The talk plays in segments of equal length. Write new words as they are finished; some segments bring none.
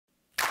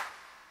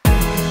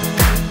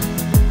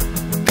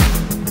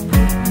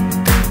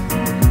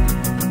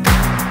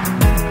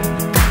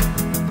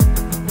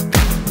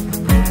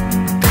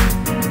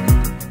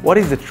What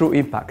is the true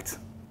impact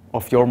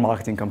of your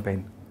marketing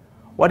campaign?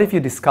 What if you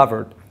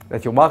discovered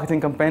that your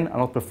marketing campaign are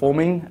not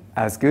performing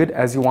as good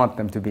as you want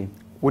them to be?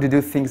 Would you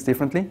do things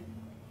differently?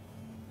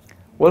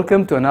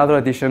 Welcome to another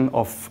edition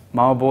of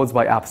Mama Boards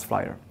by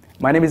AppsFlyer.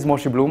 My name is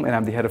Moshi Blum and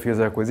I'm the head of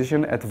user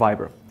acquisition at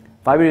Viber.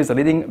 Viber is a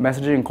leading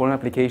messaging and calling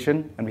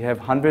application and we have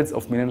hundreds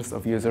of millions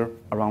of users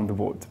around the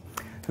world.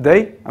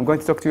 Today, I'm going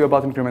to talk to you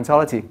about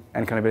incrementality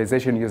and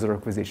cannibalization user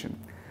acquisition.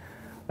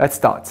 Let's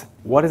start.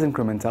 What is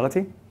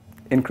incrementality?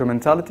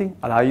 Incrementality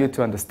allows you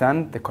to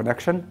understand the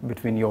connection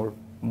between your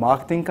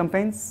marketing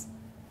campaigns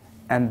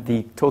and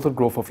the total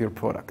growth of your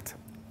product.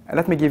 And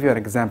let me give you an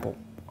example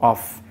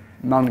of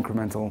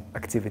non-incremental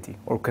activity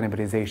or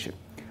cannibalization.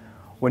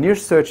 When you're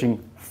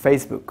searching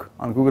Facebook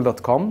on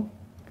google.com,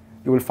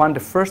 you will find the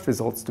first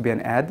results to be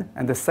an ad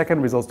and the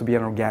second results to be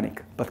an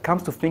organic. But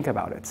comes to think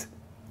about it,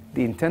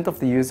 the intent of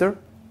the user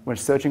when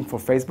searching for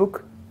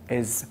Facebook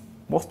is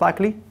most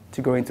likely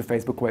to go into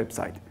Facebook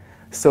website.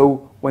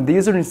 So when the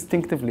user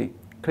instinctively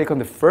click on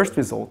the first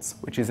results,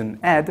 which is an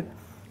ad,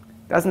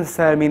 doesn't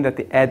necessarily mean that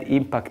the ad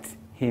impacts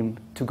him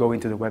to go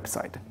into the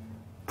website.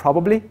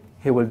 Probably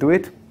he will do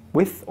it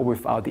with or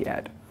without the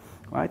ad,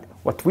 right?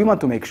 What we want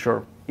to make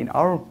sure in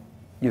our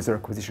user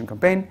acquisition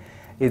campaign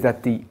is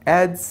that the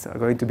ads are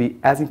going to be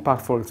as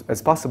impactful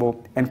as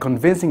possible and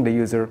convincing the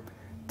user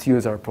to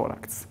use our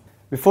products.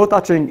 Before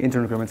touching into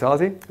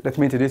incrementality, let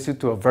me introduce you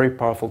to a very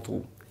powerful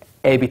tool,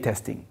 A/B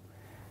testing.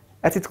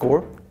 At its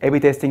core, A/B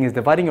testing is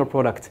dividing your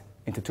product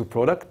into two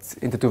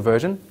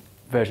versions,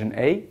 version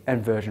A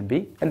and version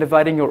B, and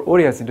dividing your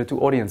audience into two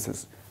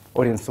audiences,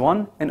 audience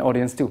 1 and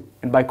audience 2.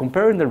 And by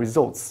comparing the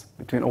results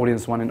between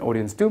audience 1 and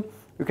audience 2,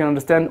 you can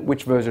understand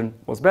which version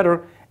was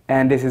better,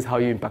 and this is how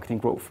you're impacting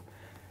growth.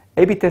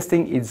 A/B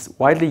testing is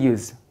widely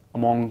used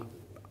among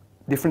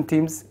different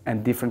teams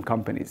and different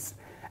companies,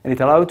 and it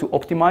allows you to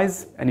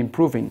optimize and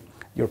improving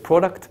your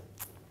product,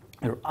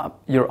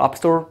 your App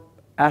Store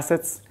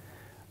assets,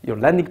 your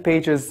landing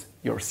pages,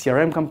 your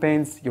CRM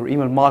campaigns, your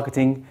email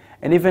marketing,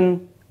 and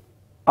even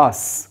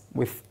us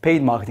with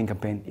paid marketing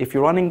campaign. If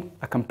you're running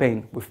a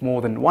campaign with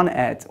more than one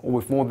ad or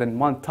with more than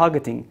one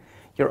targeting,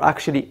 you're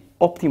actually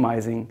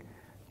optimizing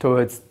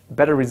towards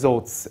better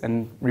results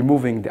and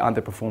removing the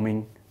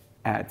underperforming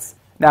ads.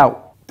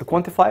 Now, to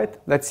quantify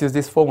it, let's use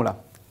this formula.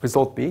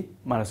 Result B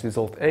minus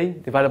result A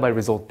divided by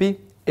result B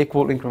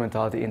equal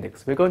incrementality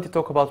index. We're going to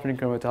talk about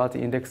incrementality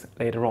index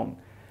later on.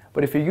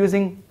 But if you're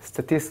using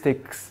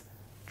statistics,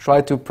 try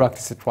to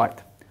practice it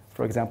right.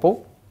 For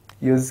example,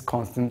 use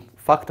constant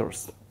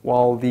factors.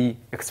 While the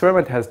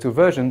experiment has two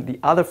versions, the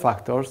other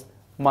factors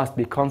must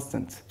be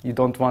constant. You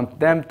don't want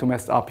them to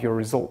mess up your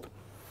result.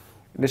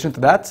 In addition to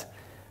that,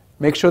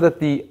 make sure that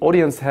the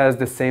audience has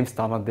the same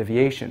standard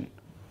deviation.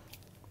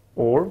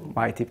 Or,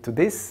 my tip to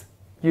this,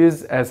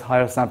 use as high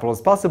a sample as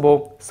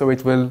possible so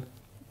it will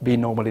be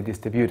normally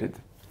distributed.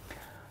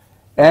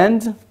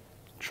 And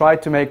try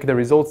to make the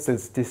results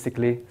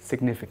statistically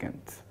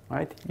significant.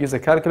 Right? Use a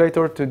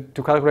calculator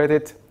to calculate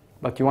it,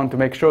 but you want to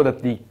make sure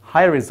that the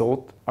higher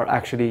results are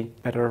actually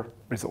better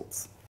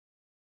results.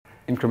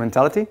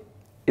 Incrementality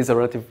is a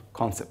relative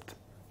concept,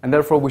 and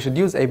therefore we should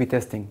use A/B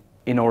testing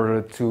in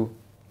order to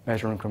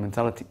measure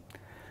incrementality.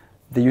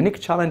 The unique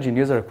challenge in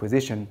user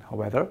acquisition,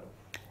 however,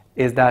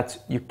 is that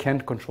you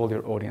can't control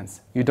your audience.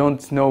 You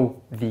don't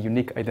know the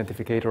unique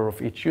identifier of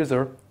each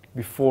user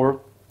before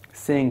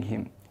seeing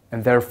him,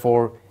 and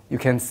therefore you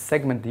can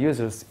segment the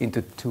users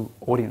into two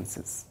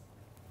audiences.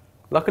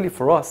 Luckily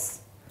for us,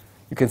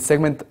 we can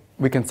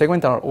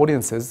segment our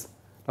audiences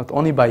not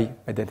only by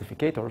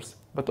identifiers,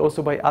 but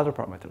also by other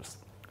parameters,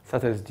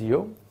 such as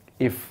geo,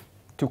 if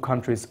two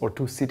countries or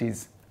two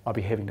cities are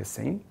behaving the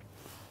same,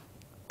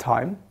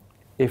 time,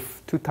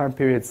 if two time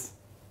periods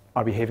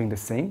are behaving the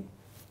same,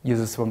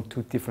 users from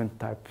two different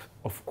types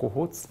of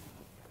cohorts,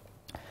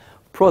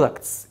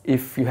 products,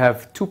 if you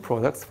have two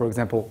products, for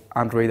example,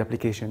 Android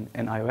application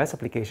and iOS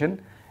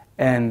application,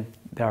 and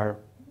they are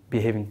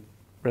behaving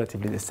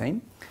relatively the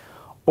same,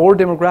 or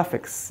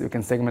demographics. You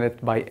can segment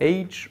it by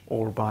age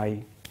or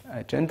by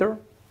gender,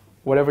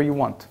 whatever you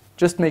want.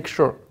 Just make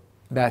sure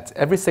that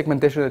every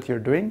segmentation that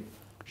you're doing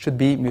should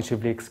be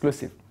mutually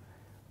exclusive.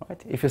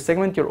 Right? If you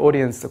segment your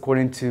audience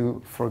according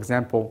to, for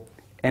example,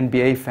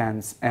 NBA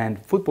fans and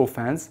football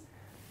fans,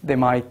 they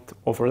might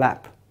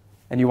overlap,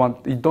 and you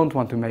don't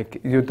want to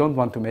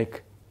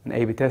make an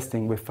A/B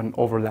testing with an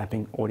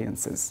overlapping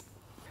audiences.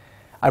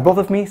 I brought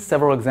with me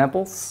several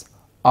examples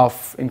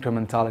of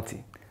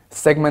incrementality,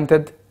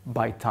 segmented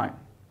by time.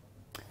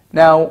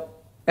 Now,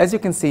 as you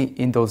can see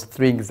in those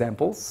three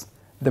examples,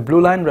 the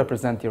blue line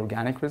represents the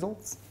organic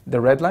results,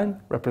 the red line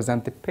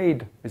represents the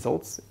paid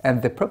results,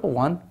 and the purple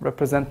one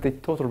represents the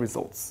total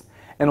results.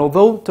 And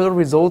although total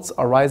results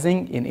are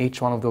rising in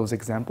each one of those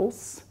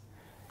examples,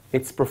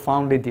 it's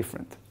profoundly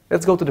different.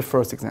 Let's go to the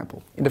first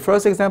example. In this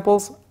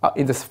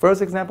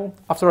first example,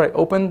 after I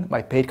opened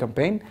my paid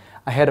campaign,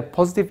 I had a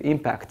positive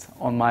impact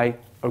on my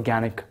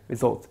organic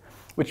result,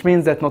 which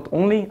means that not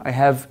only I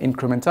have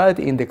incrementality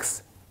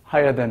index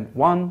higher than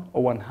 1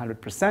 or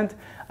 100%,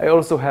 I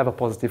also have a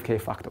positive K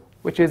factor,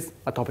 which is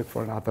a topic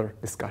for another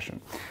discussion.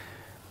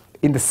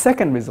 In the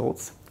second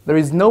results, there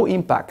is no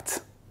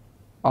impact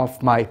of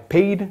my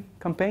paid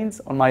campaigns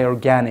on my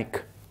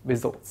organic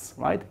results,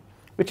 right?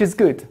 Which is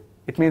good.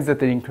 It means that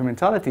the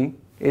incrementality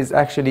is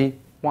actually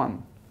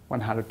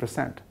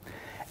 100%.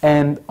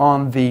 And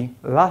on the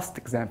last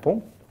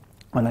example,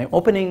 when I'm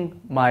opening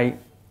my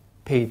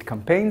paid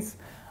campaigns,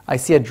 I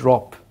see a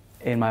drop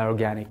in my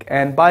organic.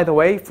 And by the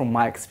way, from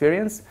my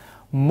experience,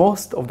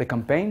 most of the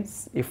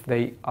campaigns, if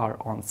they are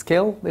on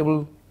scale, they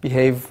will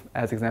behave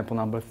as example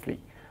number 3,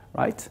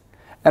 right?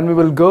 And we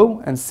will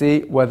go and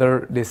see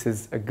whether this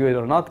is a good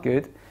or not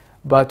good.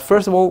 But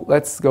first of all,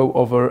 let's go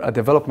over a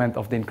development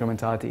of the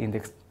incrementality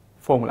index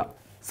formula.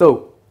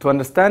 So to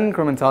understand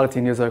incrementality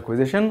in user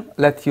acquisition,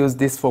 let's use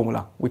this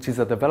formula, which is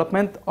a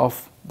development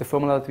of the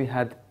formula that we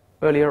had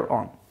earlier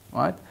on,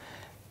 right?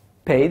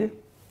 Paid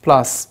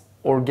plus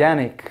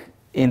organic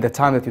in the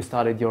time that you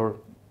started your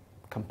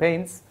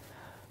campaigns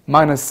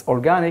minus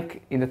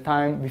organic in the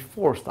time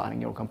before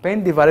starting your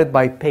campaign divided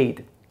by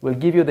paid will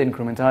give you the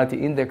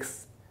incrementality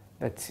index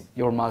that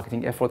your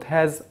marketing effort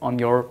has on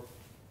your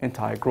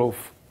entire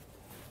growth.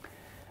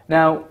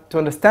 Now, to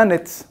understand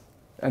it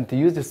and to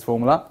use this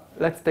formula,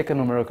 let's take a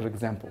numerical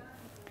example.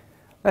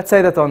 Let's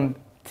say that on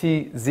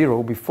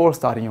T0, before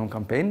starting your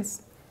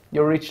campaigns,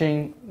 you're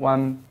reaching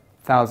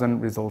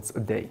 1,000 results a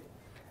day.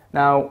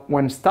 Now,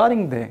 when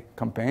starting the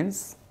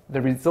campaigns, the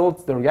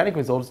organic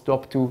results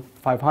drop to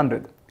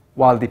 500,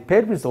 while the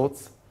paid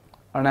results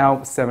are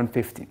now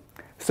 750.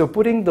 So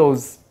putting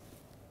those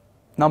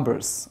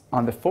numbers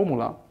on the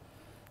formula,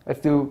 let's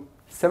do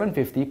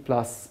 750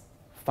 plus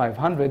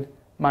 500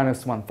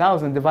 minus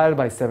 1,000 divided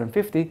by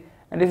 750,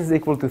 and this is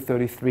equal to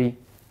 33%,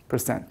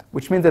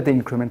 which means that the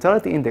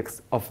incrementality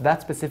index of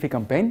that specific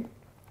campaign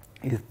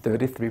is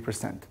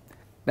 33%.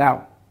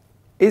 Now,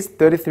 is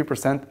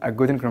 33% a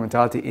good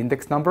incrementality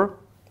index number?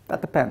 That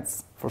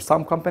depends. For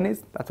some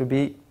companies, that would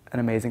be an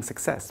amazing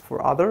success.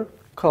 For others,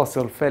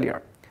 colossal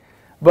failure.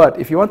 But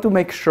if you want to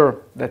make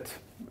sure that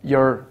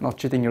you're not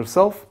cheating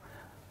yourself,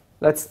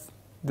 let's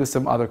do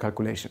some other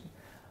calculation.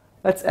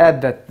 Let's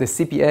add that the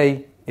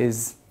CPA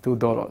is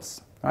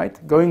 $2,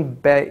 right? Going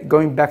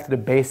back to the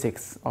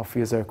basics of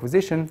user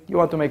acquisition, you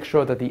want to make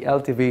sure that the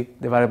LTV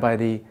divided by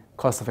the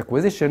cost of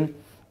acquisition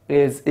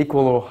is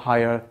equal or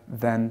higher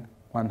than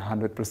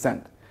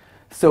 100%.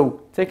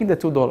 So taking the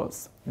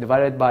 $2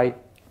 divided by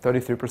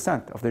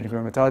 33% of the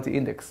incrementality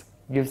index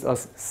gives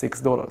us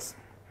 $6.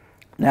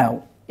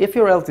 Now, if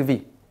your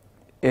LTV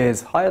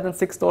is higher than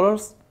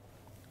 $6,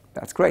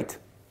 that's great.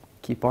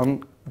 Keep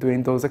on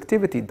doing those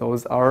activities.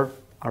 Those are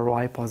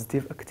ROI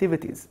positive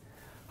activities.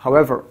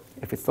 However,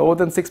 if it's lower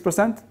than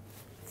 6%,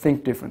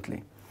 think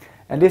differently.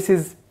 And this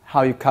is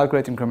how you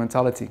calculate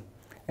incrementality.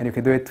 And you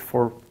can do it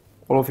for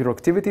all of your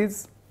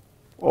activities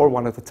or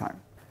one at a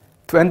time.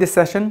 To end this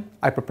session,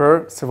 I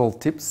prepare several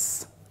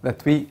tips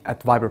that we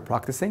at Vibe are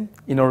practicing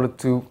in order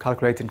to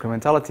calculate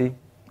incrementality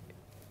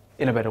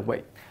in a better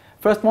way.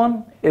 First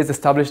one is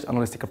established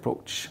analytic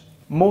approach.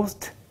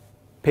 Most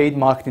paid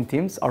marketing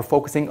teams are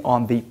focusing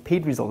on the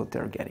paid result that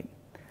they're getting.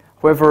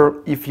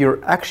 However, if you're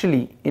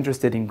actually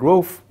interested in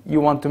growth, you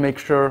want to make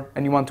sure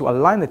and you want to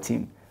align the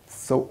team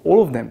so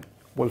all of them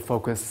will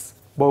focus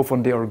both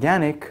on the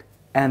organic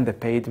and the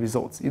paid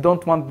results. You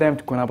don't want them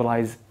to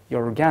cannibalize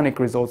your organic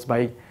results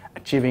by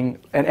achieving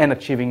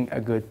a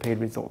good paid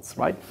results,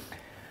 right?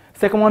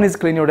 Second one is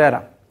clean your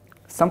data.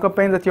 Some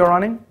campaigns that you're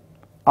running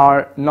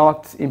are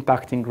not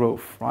impacting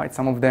growth, right?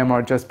 Some of them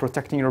are just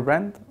protecting your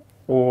brand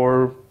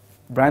or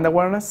brand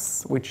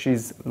awareness, which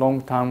is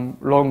long-term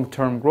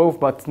growth,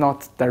 but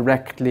not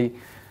directly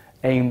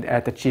aimed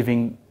at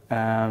achieving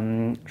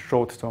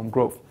short-term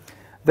growth.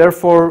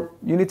 Therefore,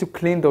 you need to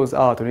clean those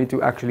out. You need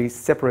to actually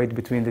separate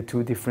between the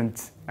two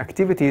different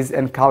activities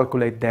and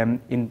calculate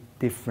them in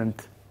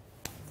different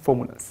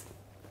formulas.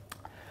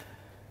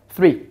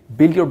 3,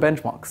 build your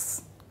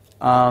benchmarks.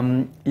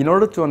 In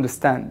order to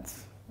understand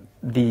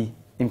the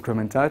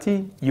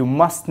incrementality, you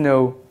must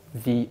know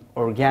the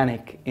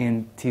organic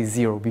in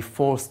T0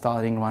 before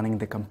starting running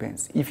the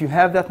campaigns. If you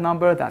have that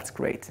number, that's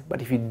great.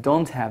 But if you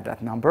don't have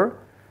that number,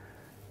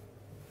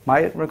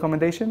 my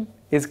recommendation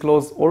is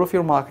close all of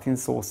your marketing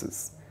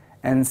sources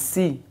and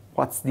see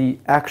what's the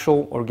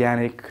actual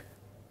organic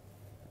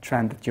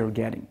trend that you're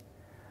getting.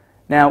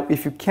 Now,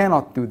 if you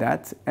cannot do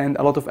that, and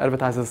a lot of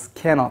advertisers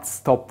cannot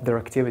stop their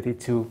activity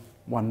to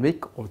 1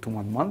 week or to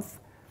 1 month,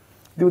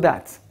 do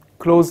that.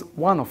 Close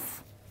one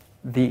of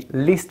the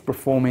least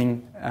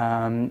performing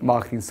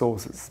marketing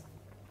sources.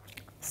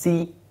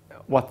 See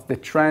what's the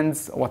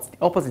trends, what's the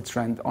opposite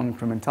trend on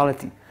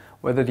incrementality,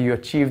 whether you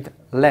achieved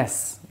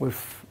less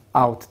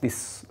without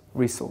this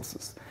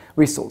resource.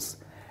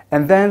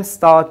 And then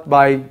start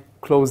by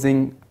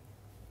closing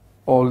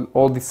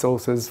all the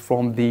sources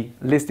from the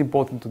least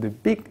important to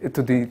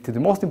the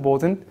most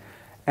important,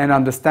 and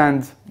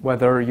understand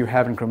whether you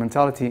have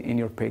incrementality in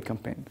your paid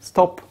campaign.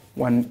 Stop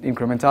when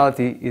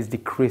incrementality is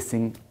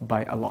decreasing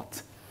by a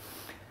lot.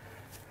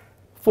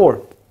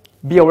 4,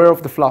 be aware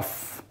of the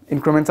fluff.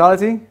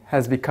 Incrementality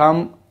has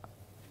become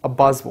a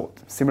buzzword,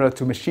 similar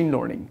to machine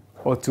learning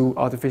or to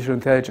artificial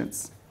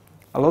intelligence.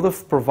 A lot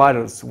of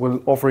providers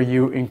will offer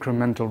you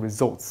incremental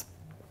results.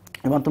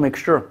 You want to make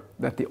sure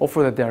that the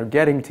offer that they are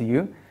getting to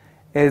you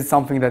is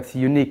something that's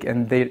unique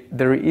and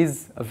there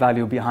is a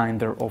value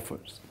behind their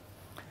offers.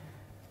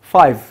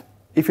 5,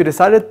 if you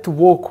decided to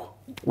work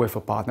with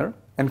a partner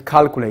and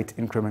calculate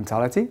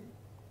incrementality,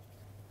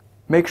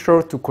 make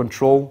sure to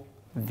control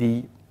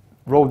the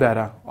raw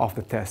data of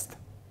the test.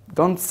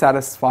 Don't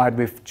satisfied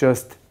with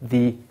just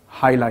the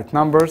highlight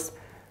numbers.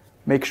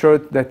 Make sure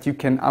that you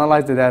can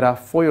analyze the data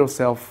for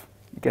yourself,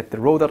 get the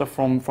raw data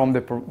from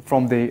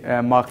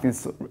the marketing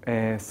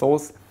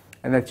source,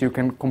 and that you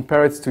can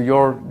compare it to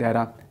your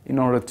data in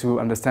order to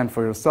understand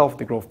for yourself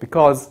the growth,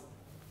 because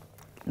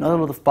not a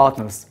lot of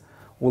partners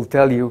will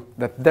tell you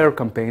that their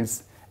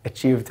campaigns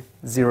achieved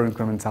 0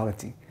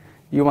 incrementality.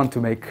 You want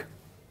to make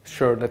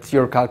sure that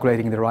you're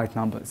calculating the right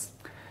numbers.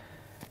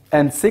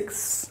 And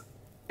 6,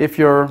 if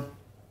you're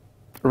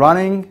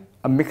running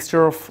a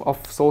mixture of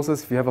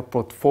sources, if you have a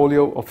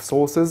portfolio of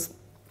sources,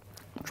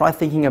 try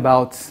thinking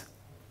about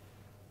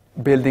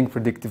building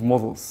predictive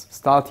models.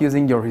 Start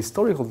using your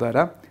historical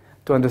data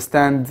to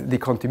understand the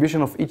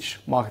contribution of each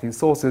marketing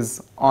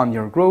sources on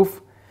your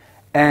growth,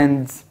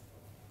 and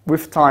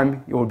with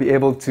time you will be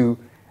able to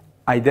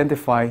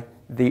identify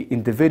the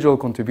individual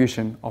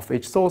contribution of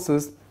each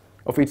source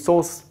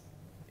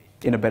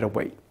in a better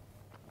way.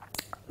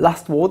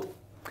 Last word,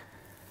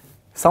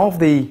 some of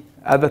the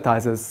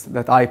advertisers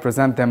that I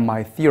present them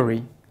my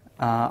theory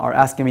are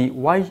asking me,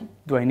 why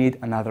do I need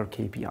another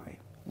KPI?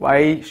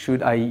 Why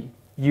should I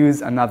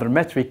use another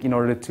metric in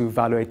order to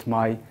evaluate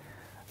my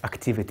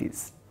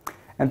activities?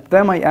 And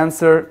then my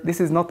answer,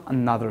 this is not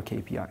another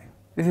KPI.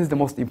 This is the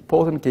most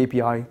important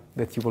KPI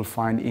that you will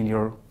find in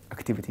your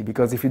activity,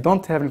 because if you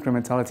don't have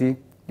incrementality,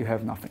 you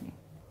have nothing.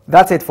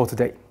 That's it for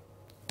today.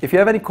 If you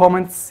have any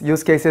comments,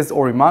 use cases,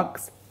 or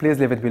remarks, please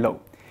leave it below.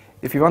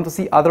 If you want to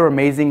see other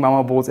amazing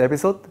Mama Boards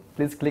episodes,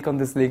 please click on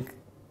this link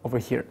over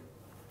here.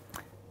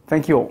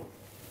 Thank you all.